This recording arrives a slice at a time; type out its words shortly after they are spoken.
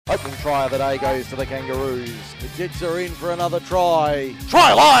Opening try of the day goes to the Kangaroos. The Jets are in for another try.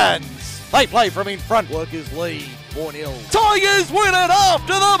 Try Lions! They play from in front. Workers lead 4-0. Tigers win it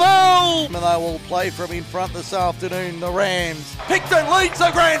after the bell! And they will play from in front this afternoon, the Rams. Picton leads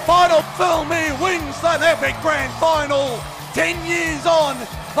the grand final. Filmy wins the epic grand final. 10 years on,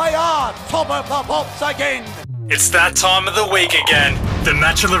 they are top of the pops again. It's that time of the week again. The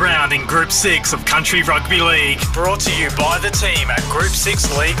match of the round in Group 6 of Country Rugby League. Brought to you by the team at Group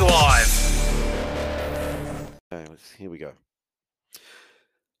 6 League Live. Okay, here we go.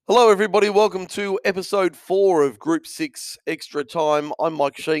 Hello, everybody. Welcome to episode 4 of Group 6 Extra Time. I'm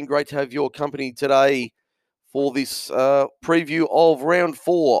Mike Sheen. Great to have your company today for this preview of round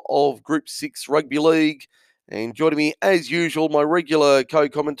 4 of Group 6 Rugby League. And joining me, as usual, my regular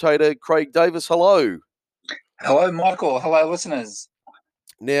co-commentator, Craig Davis. Hello. Hello, Michael. Hello, listeners.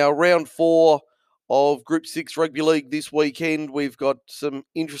 Now, round 4 of Group 6 Rugby League this weekend. We've got some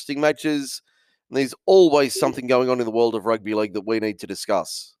interesting matches. And there's always something going on in the world of rugby league that we need to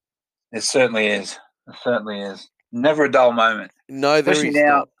discuss. It certainly is. It certainly is. Never a dull moment. No, there is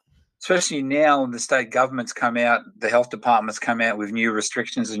not. Especially now when the state government's come out, the health department's come out with new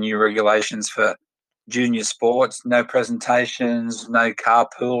restrictions and new regulations for junior sports. No presentations, no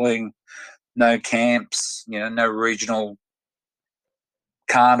carpooling, no camps, no regional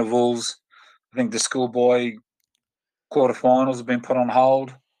carnivals. I think the schoolboy quarterfinals have been put on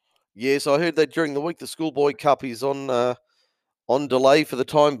hold. Yes, I heard that during the week. The Schoolboy Cup is on delay for the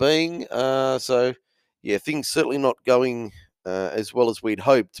time being. So, yeah, things certainly not going as well as we'd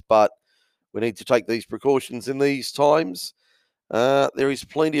hoped, but we need to take these precautions in these times. There is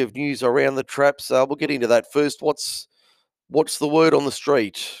plenty of news around the traps. We'll get into that first. What's the word on the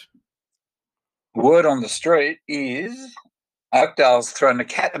street? The word on the street is Oakdale's thrown the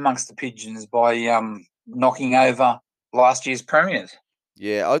cat amongst the pigeons by knocking over last year's premiers.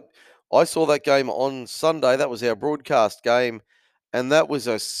 Yeah, I saw that game on Sunday. That was our broadcast game, and that was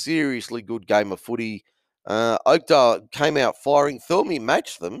a seriously good game of footy. Oakdale came out firing. Thurmey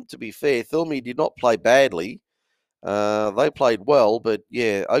matched them, to be fair. Thurmey did not play badly. They played well, but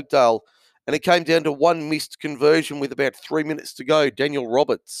yeah, Oakdale, and it came down to one missed conversion with about 3 minutes to go. Daniel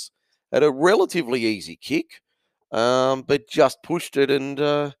Roberts had a relatively easy kick, but just pushed it, and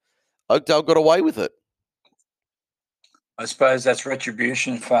Oakdale got away with it. I suppose that's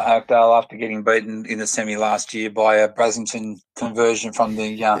retribution for Oakdale after getting beaten in the semi last year by a Brazenton conversion from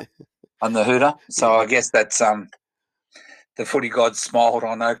the on the Hooter. So I guess that's the footy gods smiled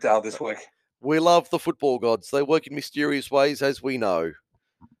on Oakdale this week. We love the football gods. They work in mysterious ways, as we know.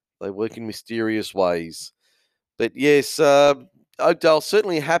 They work in mysterious ways. But yes, Oakdale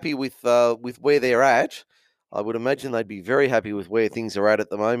certainly happy with where they're at. I would imagine they'd be very happy with where things are at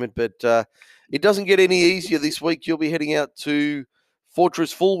the moment. But it doesn't get any easier this week. You'll be heading out to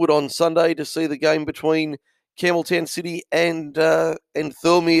Fortress Fullwood on Sunday to see the game between Campbelltown City and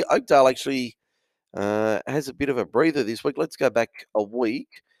Thurmey. Oakdale actually has a bit of a breather this week. Let's go back a week.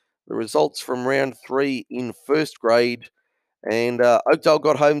 The results from round 3 in first grade. And Oakdale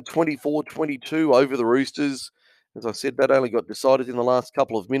got home 24-22 over the Roosters. As I said, that only got decided in the last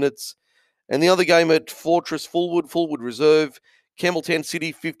couple of minutes. And the other game at Fortress Fullwood Reserve, Campbelltown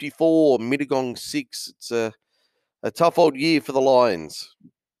City 54, Mittagong 6. It's a tough old year for the Lions.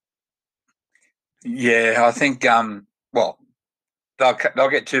 Yeah, I think, they'll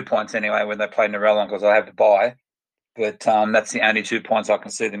get 2 points anyway when they play Narellan because I have to buy. But that's the only 2 points I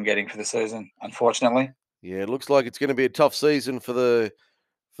can see them getting for the season, unfortunately. Yeah, it looks like it's going to be a tough season for the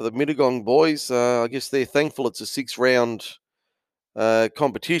Mittagong boys. I guess they're thankful it's a 6-round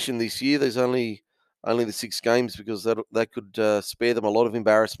competition this year. There's only the 6 games because that could spare them a lot of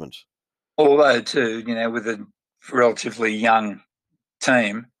embarrassment. Although, too, with a relatively young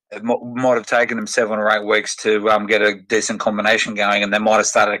team, it might have taken them 7 or 8 weeks to get a decent combination going, and they might have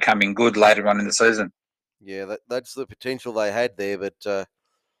started coming good later on in the season. Yeah, that's the potential they had there, but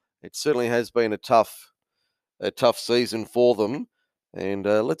it certainly has been a tough season for them. And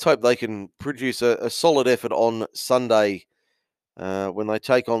let's hope they can produce a solid effort on Sunday when they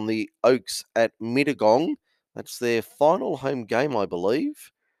take on the Oaks at Mittagong. That's their final home game, I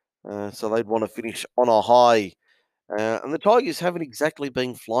believe. So they'd want to finish on a high. And the Tigers haven't exactly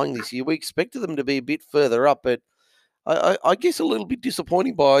been flying this year. We expected them to be a bit further up, but I guess a little bit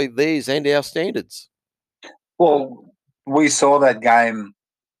disappointing by theirs and our standards. Well, we saw that game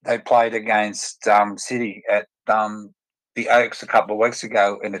they played against City at the Oaks a couple of weeks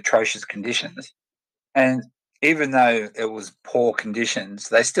ago in atrocious conditions. And even though it was poor conditions,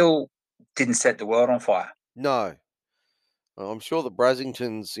 they still didn't set the world on fire. No. I'm sure the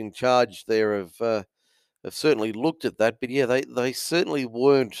Brassingtons in charge there have have certainly looked at that. But yeah, they certainly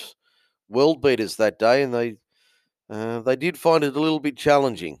weren't world beaters that day, and they did find it a little bit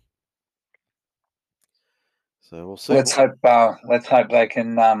challenging. So we'll see. Let's hope they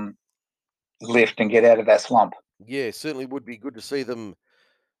can lift and get out of that slump. Yeah, certainly would be good to see them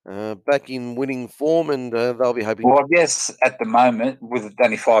back in winning form, and they'll be hoping. Well, I guess at the moment, with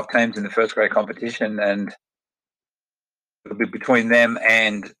only 5 teams in the first grade competition, and it'll be between them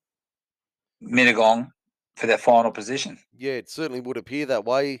and Mittagong for their final position. Yeah, it certainly would appear that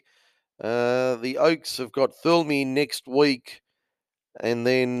way. The Oaks have got Thirlmere next week, and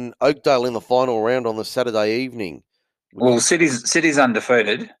then Oakdale in the final round on the Saturday evening. Well, City's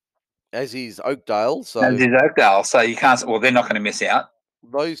undefeated, as is Oakdale. So as is Oakdale. So you can't. Well, they're not going to miss out.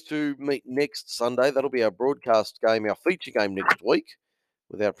 Those two meet next Sunday. That'll be our broadcast game, our feature game next week.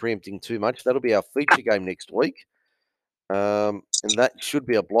 Without preempting too much, that'll be our feature game next week. And that should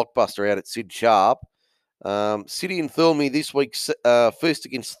be a blockbuster out at Sid Sharp. City and Thirlmere this week, first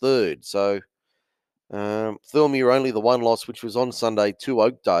against third. So Thirlmere only the one loss, which was on Sunday to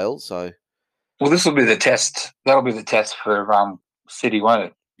Oakdale. So, well, this will be the test. That'll be the test for City, won't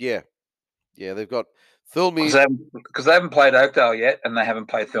it? Yeah, they've got Thirlmere because they haven't played Oakdale yet, and they haven't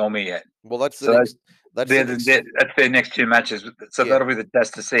played Thirlmere yet. Well, that's their next 2 matches. So that'll be the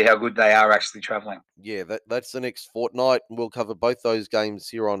test to see how good they are actually travelling. Yeah, that's the next fortnight, and we'll cover both those games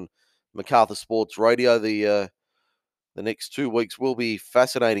here on MacArthur Sports Radio. The next 2 weeks will be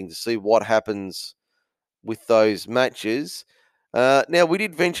fascinating to see what happens with those matches. Now, we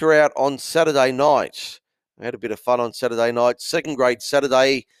did venture out on Saturday night. We had a bit of fun on Saturday night. Second grade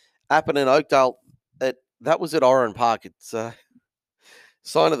Saturday, Appin and Oakdale. That was at Oran Park. It's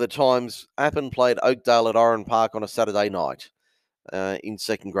sign of the times. Appin played Oakdale at Oran Park on a Saturday night in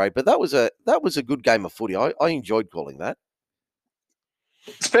second grade. But that was a good game of footy. I enjoyed calling that.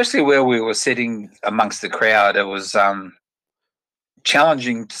 Especially where we were sitting amongst the crowd. It was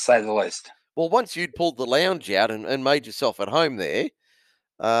challenging to say the least. Well, once you'd pulled the lounge out and made yourself at home there,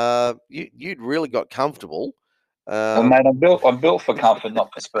 you'd really got comfortable. Well, mate, I'm built for comfort,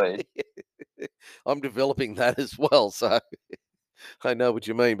 not for speed. I'm developing that as well, so I know what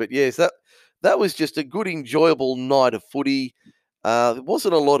you mean. But yes, that was just a good, enjoyable night of footy. There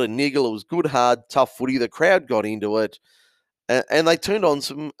wasn't a lot of niggle. It was good, hard, tough footy. The crowd got into it, and they turned on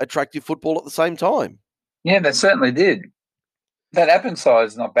some attractive football at the same time. Yeah, they certainly did. That Appin side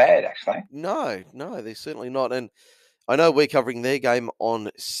is not bad, actually. No, they're certainly not. And I know we're covering their game on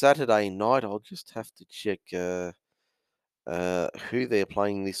Saturday night. I'll just have to check who they're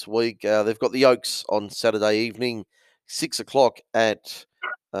playing this week. They've got the Oaks on Saturday evening, 6:00 at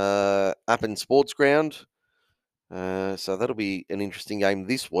Appin Sports Ground. So that'll be an interesting game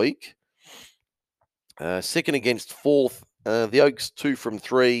this week. Second against fourth, the Oaks 2 from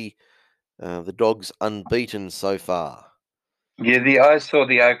 3. The Dogs unbeaten so far. Yeah, I saw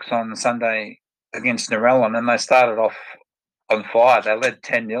the Oaks on Sunday against Narellan, and they started off on fire. They led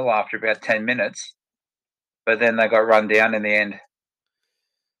 10-0 after about 10 minutes, but then they got run down in the end.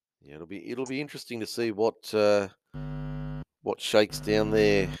 Yeah, it'll be interesting to see what shakes down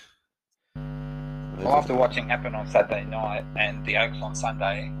there. Well, after watching Appin on Saturday night and the Oaks on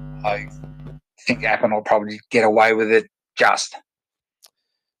Sunday, I think Appin will probably get away with it just.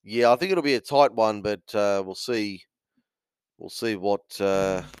 Yeah, I think it'll be a tight one, but we'll see. We'll see what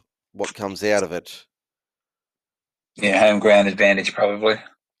comes out of it. Yeah, home ground advantage probably.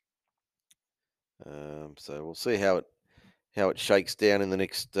 So we'll see how it shakes down in the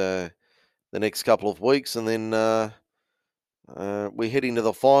next couple of weeks, and then we head into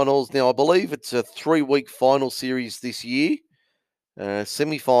the finals. Now, I believe it's a 3-week final series this year.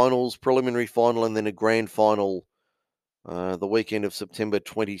 Semi-finals, preliminary final, and then a grand final the weekend of September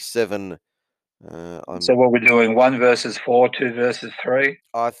 27. So what we're doing, 1 versus 4, 2 versus 3?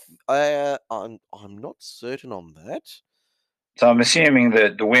 I'm not certain on that. So I'm assuming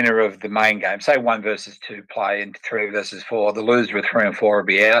that the winner of the main game, say 1 versus 2 play and 3 versus 4, the loser of 3 and 4 will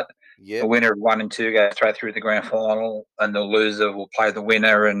be out. Yep. The winner of 1 and 2 goes straight through the grand final, and the loser will play the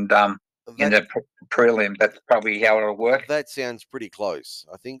winner and in the prelim. That's probably how it'll work. That sounds pretty close.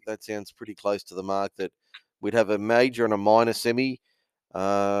 I think that sounds pretty close to the mark that we'd have a major and a minor semi.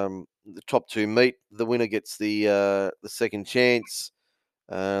 The top 2 meet. The winner gets the second chance.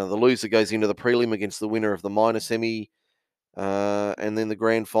 The loser goes into the prelim against the winner of the minor semi, and then the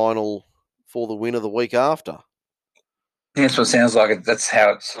grand final for the winner the week after. Yeah, that's what it sounds like. That's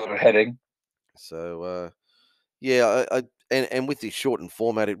how it's sort of heading. So, yeah, and with this shortened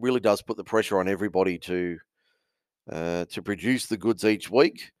format, it really does put the pressure on everybody to produce the goods each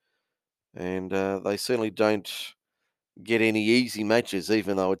week, and they certainly don't get any easy matches,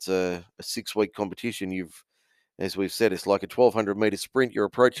 even though it's a 6-week competition. As we've said, it's like a 1,200 metre sprint. You're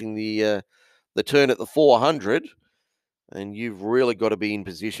approaching the turn at the 400, and you've really got to be in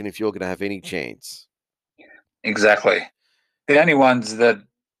position if you're going to have any chance. Exactly. The only ones that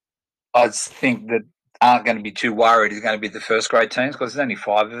I think that aren't going to be too worried is going to be the first grade teams, because there's only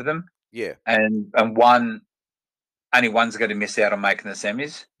 5 of them. Yeah. And only one's going to miss out on making the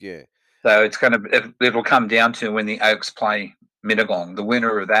semis. Yeah. So it'll come down to when the Oaks play Mittagong. The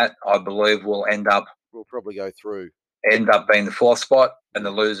winner of that, I believe, will probably go through. End up being the 4th spot, and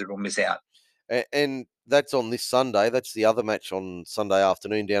the loser will miss out. And that's on this Sunday. That's the other match on Sunday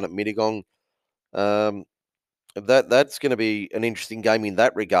afternoon down at Mittagong. That's going to be an interesting game in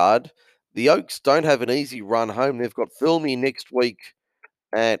that regard. The Oaks don't have an easy run home. They've got Filmy next week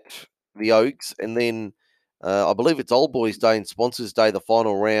at the Oaks, and then I believe it's Old Boys Day and Sponsors Day, the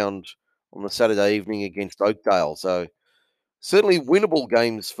final round on the Saturday evening against Oakdale. So certainly winnable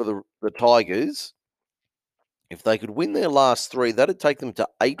games for the Tigers. If they could win their last 3, that'd take them to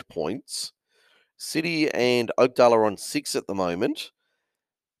 8 points. City and Oakdale are on 6 at the moment.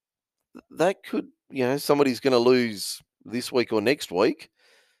 That could, somebody's going to lose this week or next week.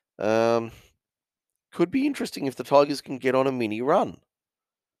 Could be interesting if the Tigers can get on a mini run.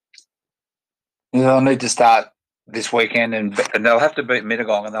 They'll need to start this weekend, and they'll have to beat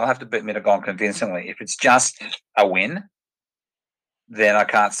Mittagong, and they'll have to beat Mittagong convincingly. If it's just a win, then I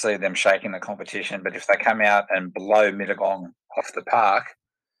can't see them shaking the competition. But if they come out and blow Mittagong off the park,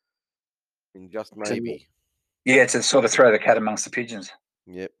 and just maybe, to sort of throw the cat amongst the pigeons.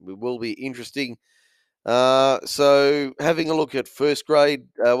 Yep, it will be interesting. So having a look at first grade,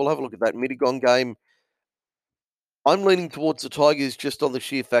 we'll have a look at that Mittagong game. I'm leaning towards the Tigers just on the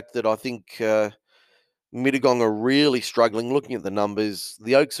sheer fact that I think Mittagong are really struggling. Looking at the numbers,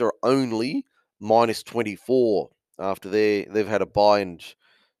 the Oaks are only minus 24 after they've had a bye and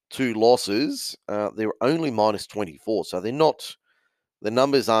 2 losses. They're only minus 24, so they're not. The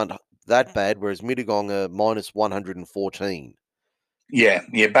numbers aren't that bad, whereas Mittagong are minus 114. Yeah.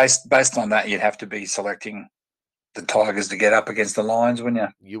 Based on that, you'd have to be selecting the Tigers to get up against the Lions, wouldn't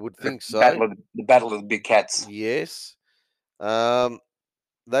you? You would think so. The battle of the big cats. Yes.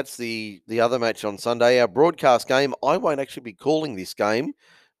 That's the other match on Sunday. Our broadcast game, I won't actually be calling this game.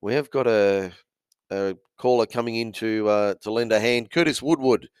 We have got a caller coming in to lend a hand. Curtis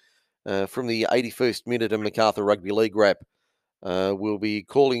Woodward from the 81st minute of MacArthur Rugby League Wrap. We'll be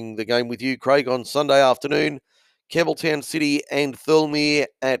calling the game with you, Craig, on Sunday afternoon. Campbelltown City and Thirlmere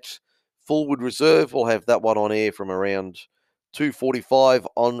at Fullwood Reserve. We'll have that one on air from around 2:45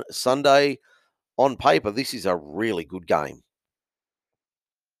 on Sunday. On paper, this is a really good game.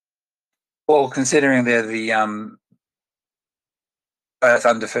 Well, considering they're the both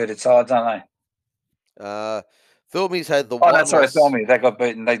undefeated sides, aren't they? Thirlmere's had the one. Oh, that's right, Thirlmere. They got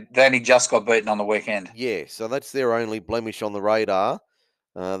beaten. They only just got beaten on the weekend. Yeah, so that's their only blemish on the radar.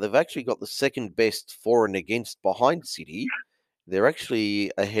 They've actually got the second best for and against behind City. They're actually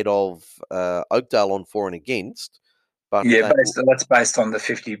ahead of Oakdale on for and against. But that's based on the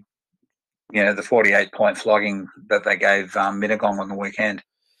 50, the 48-point flogging that they gave Mittagong on the weekend.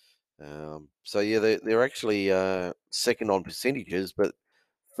 They're actually second on percentages, but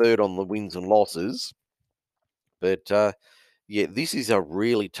third on the wins and losses. But this is a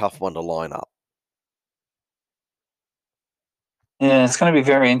really tough one to line up. Yeah, it's going to be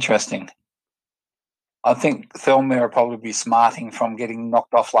very interesting. I think Thirlmere will probably be smarting from getting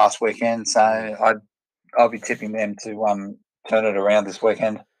knocked off last weekend, so I'll be tipping them to turn it around this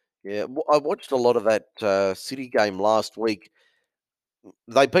weekend. Yeah, I watched a lot of that City game last week.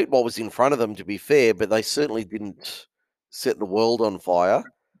 They beat what was in front of them, to be fair, but they certainly didn't set the world on fire.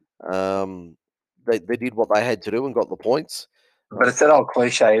 They did what they had to do and got the points. But it's that old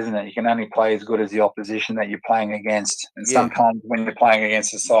cliche, isn't it? You can only play as good as the opposition that you're playing against. And sometimes when you're playing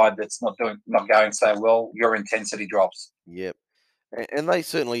against a side that's not going so well, your intensity drops. Yep. And they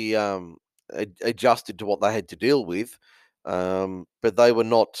certainly adjusted to what they had to deal with. But they were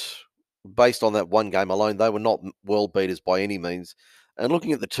not, based on that one game alone, they were not world beaters by any means. And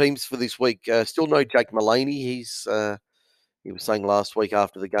looking at the teams for this week, still no Jake Mullaney. He was saying last week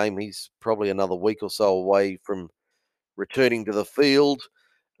after the game, he's probably another week or so away from returning to the field,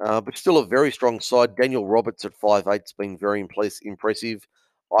 but still a very strong side. Daniel Roberts at 5'8's been very impressive.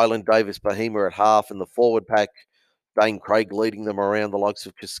 Island Davis Bahima at half in the forward pack. Dane Craig leading them around, the likes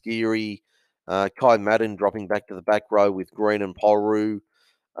of Kaskiri. Kai Madden dropping back to the back row with Green and Poru.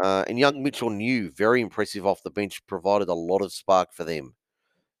 And young Mitchell New, very impressive off the bench, provided a lot of spark for them.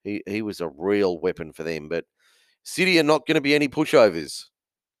 He was a real weapon for them. But City are not going to be any pushovers.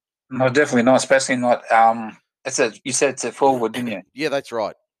 No, definitely not, especially not You said it's at Forward, didn't you? Yeah, that's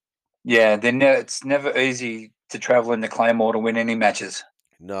right. Yeah, it's never easy to travel into Claymore to win any matches.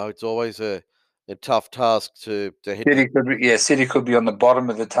 No, it's always a tough task to hit. City could be on the bottom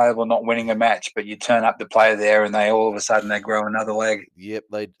of the table not winning a match, but you turn up the player there and they all of a sudden they grow another leg. Yep,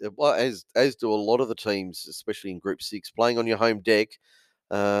 well, as do a lot of the teams, especially in Group 6, playing on your home deck.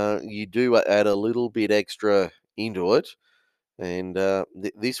 You do add a little bit extra into it, and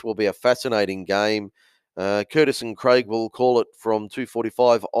this will be a fascinating game. Curtis and Craig will call it from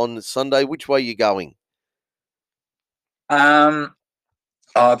 2:45 on Sunday. Which way are you going?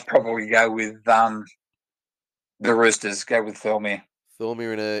 I'd probably go with the Roosters. Go with Thirlmere.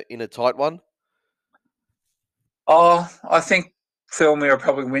 Thirlmere in a tight one. Oh, I think Thirlmere will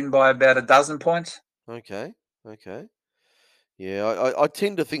probably win by about a dozen points. Okay. Yeah, I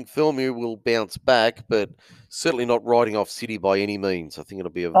tend to think Thirlmere will bounce back, but certainly not riding off City by any means. I think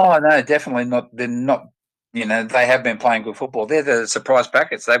it'll be Oh, no, definitely not. They're not, they have been playing good football. They're the surprise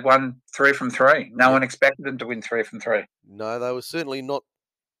packets. They've won 3 from 3. No one expected them to win 3 from 3. No, they were certainly not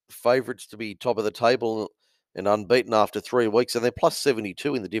favourites to be top of the table and unbeaten after 3 weeks, and they're plus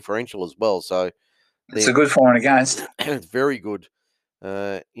 72 in the differential as well. So it's a good for and against. It's very good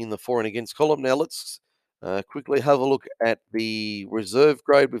in the for and against column. Now let's quickly have a look at the reserve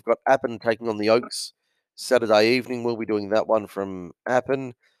grade. We've got Appin taking on the Oaks Saturday evening. We'll be doing that one from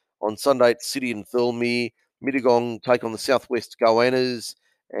Appin. On Sunday, it's City and Thirlmere. Mittagong take on the Southwest Goannas,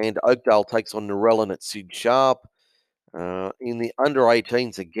 and Oakdale takes on Narellan at Sid Sharp. In the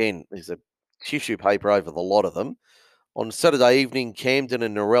under-18s, again, there's a tissue paper over the lot of them. On Saturday evening, Camden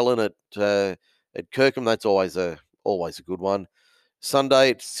and Narellan at Kirkham. That's always a good one. Sunday,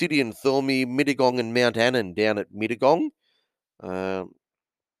 it's City and Thirlmere, Mittagong and Mount Annan down at Mittagong. The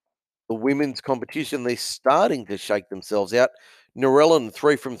women's competition, they're starting to shake themselves out. Narellan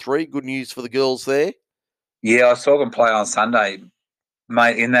 3 from 3. Good news for the girls there. Yeah, I saw them play on Sunday,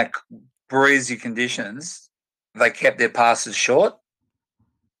 mate. In that breezy conditions, they kept their passes short.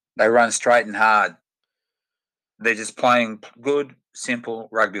 They run straight and hard. They're just playing good, simple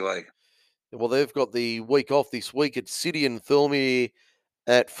rugby league. Well, they've got the week off this week at City and Thirlmere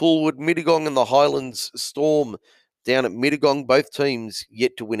at Fullwood, Mittagong and the Highlands Storm down at Mittagong. Both teams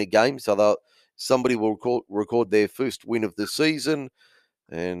yet to win a game, so somebody will record their first win of the season.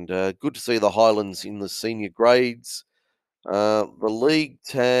 And good to see the Highlands in the senior grades. The league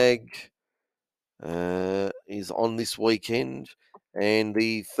tag is on this weekend. And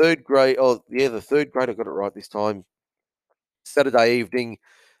the third grade, I got it right this time. Saturday evening,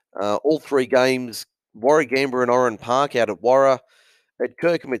 all 3 games, Warragamba and Oran Park out at Warra. At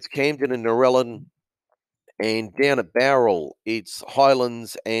Kirkham, it's Camden and Narellan. And down at Bowral, it's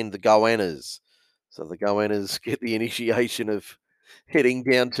Highlands and the Goannas. So the Goannas get the initiation of heading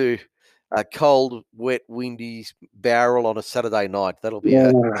down to a cold, wet, windy Bowral on a Saturday night. That'll be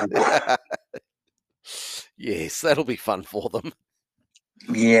yes, that'll be fun for them.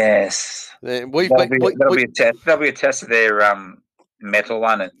 Yes, that'll be a test. That'll be a test of their metal,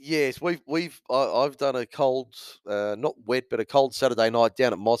 won't it? Yes, I've done a cold, not wet, but a cold Saturday night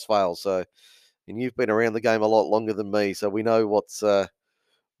down at Mossvale. So, and you've been around the game a lot longer than me, so we know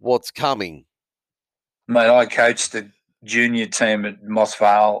what's coming. Mate, I coached the junior team at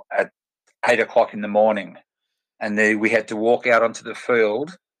Mossvale at 8:00 in the morning, and we had to walk out onto the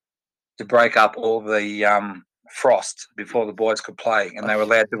field to break up all the frost before the boys could play, and they were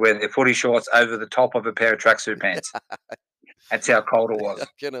allowed to wear their footy shorts over the top of a pair of tracksuit pants. That's how cold it was. I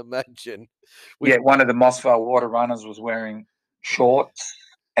can imagine. One of the Mossvale water runners was wearing shorts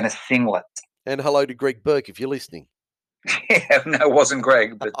and a singlet. And hello to Greg Burke if you're listening. Yeah, no, it wasn't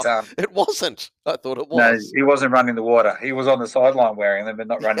Greg, but it wasn't. I thought it was. No, he wasn't running the water. He was on the sideline wearing them, but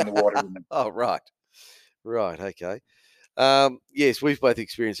not running the water in them. Oh, right, okay. Yes, we've both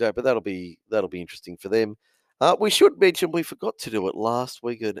experienced that, but that'll be interesting for them. We should mention we forgot to do it last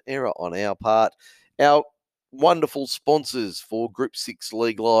week. An error on our part. Our wonderful sponsors for Group 6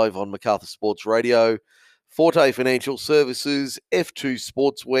 League Live on Macarthur Sports Radio: Forte Financial Services, F2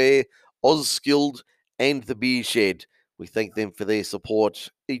 Sportswear, Ozskilled, and The Beer Shed. We thank them for their support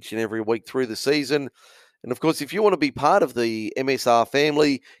each and every week through the season. And of course, if you want to be part of the MSR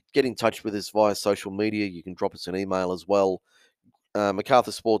family, get in touch with us via social media. You can drop us an email as well.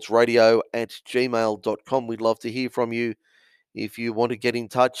 MacArthurSportsRadio@gmail.com. We'd love to hear from you if you want to get in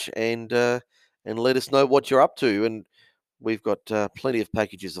touch and let us know what you're up to. And we've got plenty of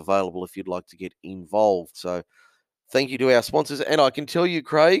packages available if you'd like to get involved. So thank you to our sponsors. And I can tell you,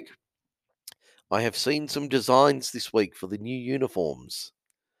 Craig, I have seen some designs this week for the new uniforms.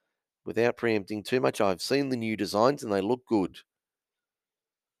 Without preempting too much, I've seen the new designs and they look good.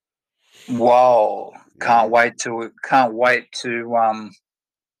 Whoa! Yeah. Can't wait to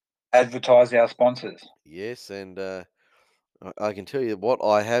advertise our sponsors. Yes, and I can tell you what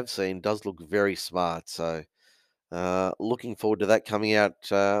I have seen does look very smart. So looking forward to that coming out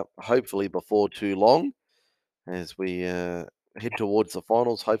hopefully before too long as we head towards the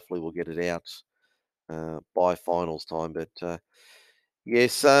finals. Hopefully we'll get it out by finals time. But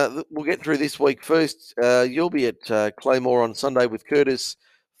yes, we'll get through this week first. You'll be at Claymore on Sunday with Curtis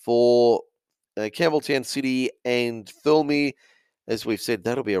for Campbelltown City and Thirlmere. As we've said,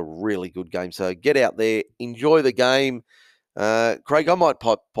 that'll be a really good game. So get out there, enjoy the game. Craig, I might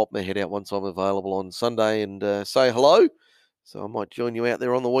pop my head out once I'm available on Sunday and say hello. So I might join you out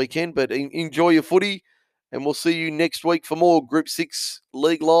there on the weekend. But enjoy your footy, and we'll see you next week for more Group 6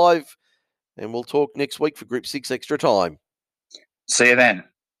 League Live. And we'll talk next week for Group 6 Extra Time. See you then.